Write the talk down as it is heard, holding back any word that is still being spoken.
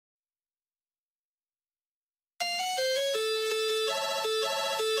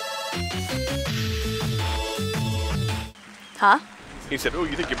Huh? He said, "Oh,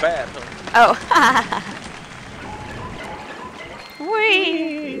 you think you're bad, huh?" Oh.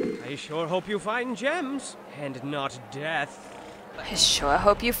 Whee! I sure hope you find gems and not death. I sure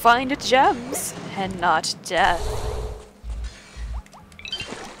hope you find gems and not death.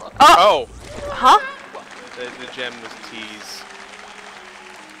 Oh! Huh? The gem was tease.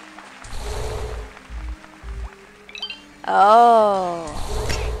 Oh.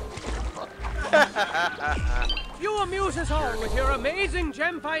 You amuse us all with your amazing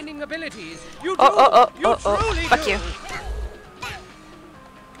gem-finding abilities. You do. Oh. Truly Fuck do. you.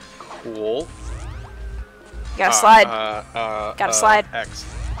 Cool. Gotta slide. Gotta slide. X.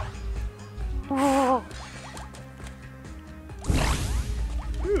 Ooh.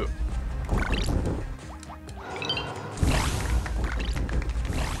 Ooh.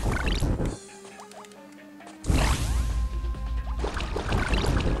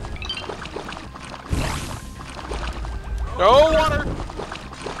 No water!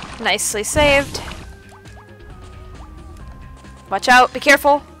 Nicely saved. Watch out, be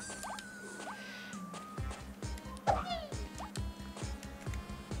careful.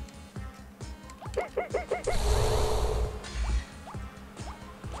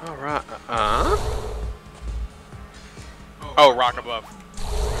 Alright, Oh, rock above.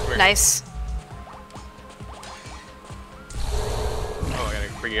 Where? Nice. Oh, I gotta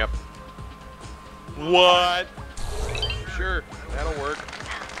bring you up. What? Sure, that'll work.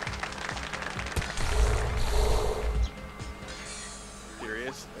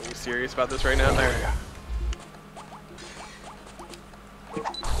 Serious? Are you serious about this right now? There we go.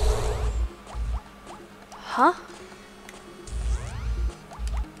 Huh?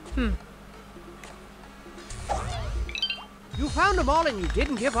 You found them all and you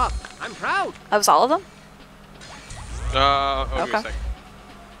didn't give up. I'm proud. That was all of them? Give me a Okay. sec.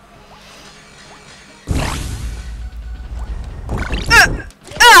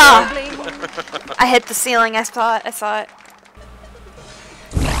 Ah! I hit the ceiling, I saw it.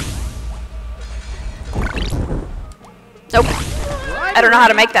 Nope. I don't know how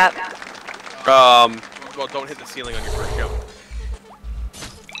to make that. Well, don't hit the ceiling on your first jump.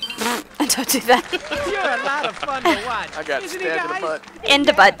 Don't do that. You're a lot of fun to watch. I got isn't he, stabbed in the guys? butt. In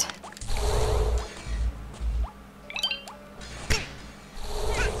the butt.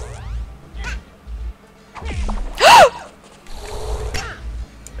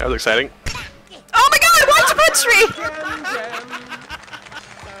 That was exciting. Oh my god, why'd you punch me?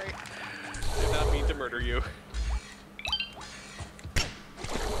 Sorry. Did not mean to murder you.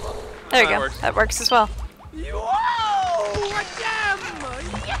 There you That go. works. That works as well. Whoa! A gem!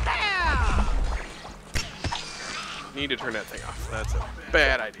 Yeah! Need to turn that thing off. That's a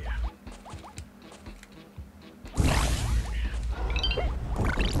bad idea.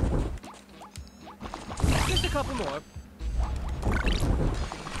 Just a couple more.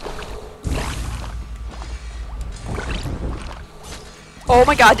 Oh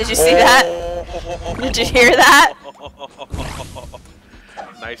my god, did you see that? Did you hear that?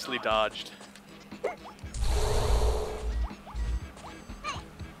 Nicely dodged.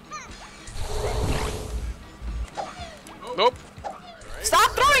 Nope.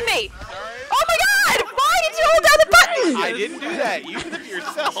 Stop throwing me! Oh my god! Why did you hold down the button? I didn't do that. You did it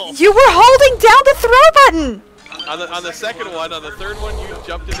yourself. You were holding down the throw button! On the second one, on the third one, you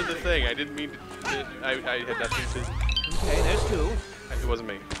jumped into the thing. I didn't mean to. I had nothing to. Okay, there's two. It wasn't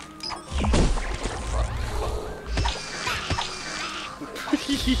me.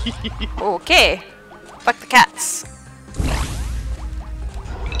 Okay. Fuck the cats.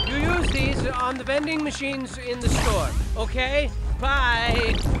 You use these on the vending machines in the store, okay?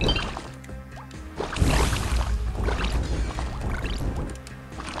 Bye!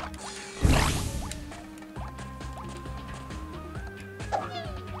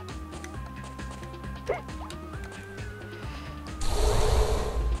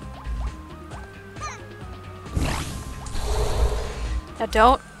 Now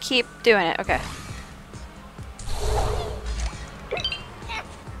don't keep doing it. Okay.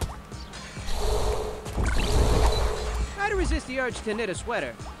 Try to resist the urge to knit a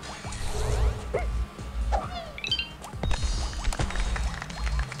sweater.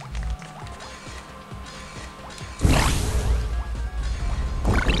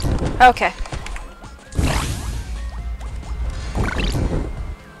 Okay.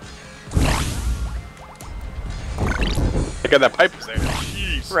 Look at that pipe was there.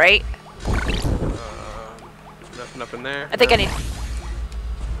 Jeez. Right. Nothing up in there. I think I need...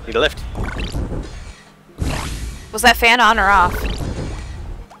 Need a lift. Was that fan on or off?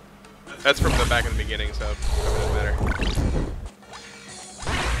 That's from the back in the beginning, so it doesn't matter.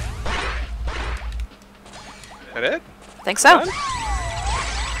 That it? I think so. Done?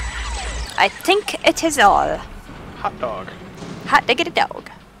 I think it is all. Hot dog. Hot diggity dog.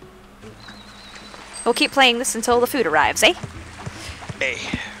 We'll keep playing this until the food arrives, eh? Hey.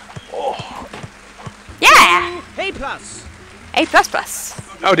 Oh. Yeah! A plus. A++.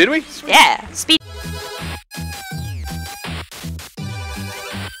 Oh, did we? Yeah. Speed.